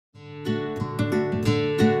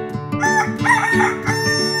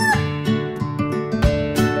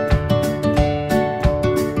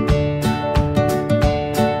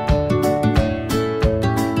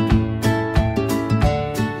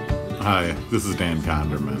this is Dan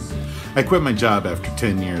Conderman. I quit my job after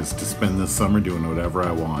 10 years to spend this summer doing whatever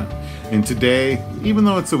I want. And today, even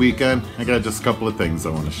though it's a weekend, I got just a couple of things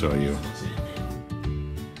I want to show you.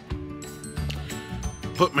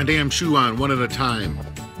 Put my damn shoe on one at a time.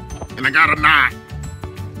 And I got a knot.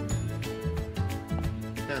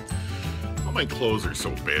 All my clothes are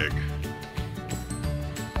so big.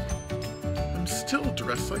 I'm still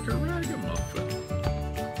dressed like a ragamuffin.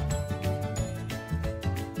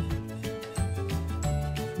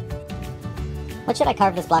 What should I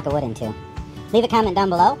carve this block of wood into? Leave a comment down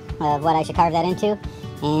below of what I should carve that into,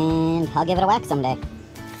 and I'll give it a whack someday.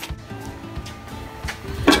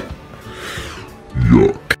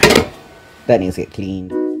 Yuck. That needs to get cleaned.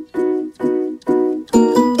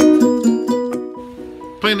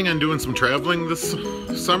 Planning on doing some traveling this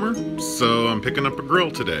summer, so I'm picking up a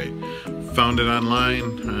grill today. Found it online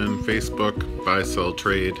on Facebook, buy, sell,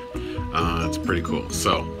 trade. It's pretty cool.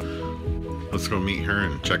 So let's go meet her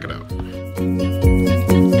and check it out.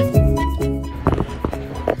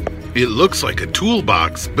 It looks like a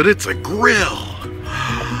toolbox, but it's a grill.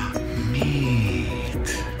 Neat.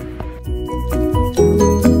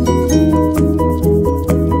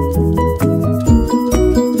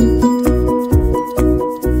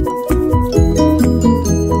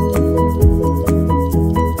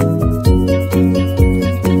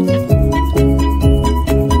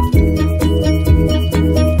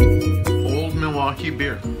 Old Milwaukee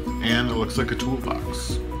beer, and it looks like a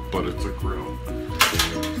toolbox, but it's a grill.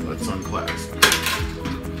 Let's unclasp.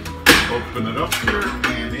 Open it up here,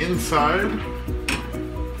 and inside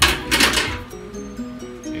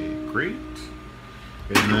a grate,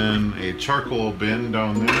 and then a charcoal bin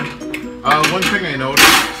down there. One thing I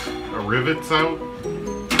noticed, a rivet's out.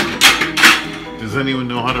 Does anyone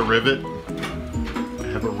know how to rivet? I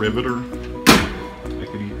have a riveter.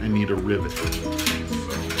 I need a rivet. So,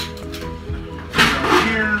 down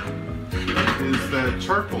here is that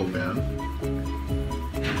charcoal bin.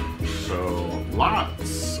 So,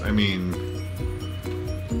 lots. I mean,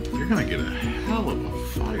 you're gonna get a hell of a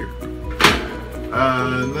fire.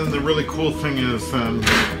 And then the really cool thing is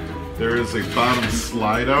there is a bottom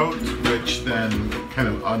slide out, which then kind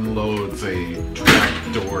of unloads a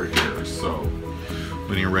trap door here. So,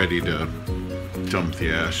 when you're ready to dump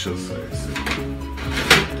the ashes,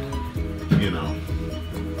 you know.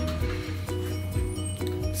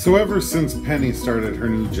 So ever since Penny started her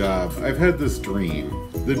new job, I've had this dream.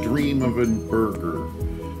 The dream of a burger.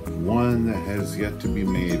 One that has yet to be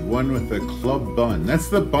made. One with a club bun. That's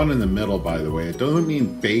the bun in the middle, by the way. It doesn't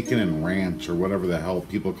mean bacon and ranch or whatever the hell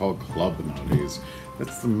people call club nowadays.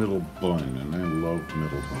 That's the middle bun, and I love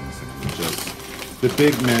middle buns. Just the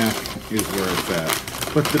Big Mac is where it's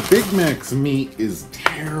at. But the Big Mac's meat is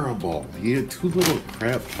terrible. You get 2 little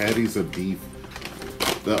crap patties of beef.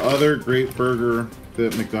 The other great burger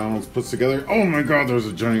that McDonald's puts together. Oh my god, there's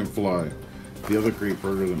a giant fly. The other great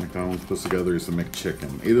burger that McDonald's puts together is the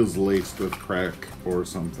McChicken. It is laced with crack or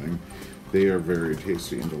something. They are very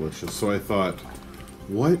tasty and delicious. So I thought,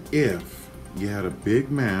 what if you had a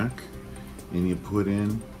Big Mac and you put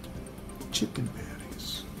in chicken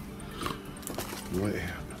patties? What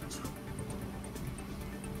happens?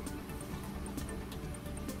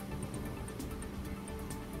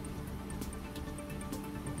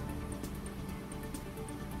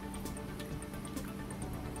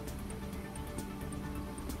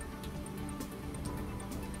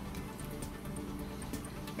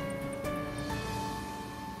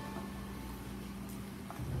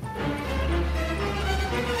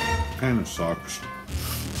 Kind of sucks.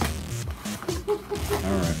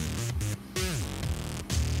 Alright.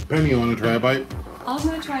 Penny, you want to try a bite? I'm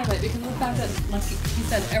going to try a bite because of the fact that, like he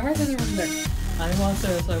said, everyone says everyone there. I want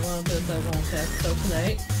this, I want this, I want that. So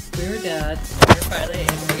tonight, we were dad, and we were finally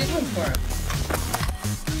able to get one for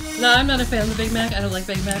him. No, I'm not a fan of the Big Mac. I don't like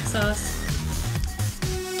Big Mac sauce.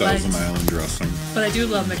 Thousand Island dressing. But I do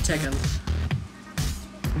love McChicken.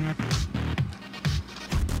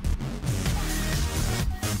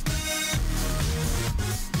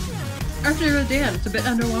 After you're a dad, it's a bit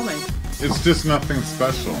underwhelming. It's just nothing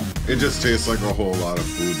special. It just tastes like a whole lot of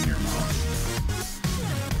food in your mouth.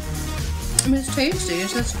 I mean, it's tasty.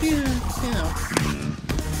 It's just, you know.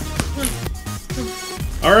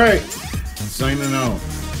 Alright. Signing out.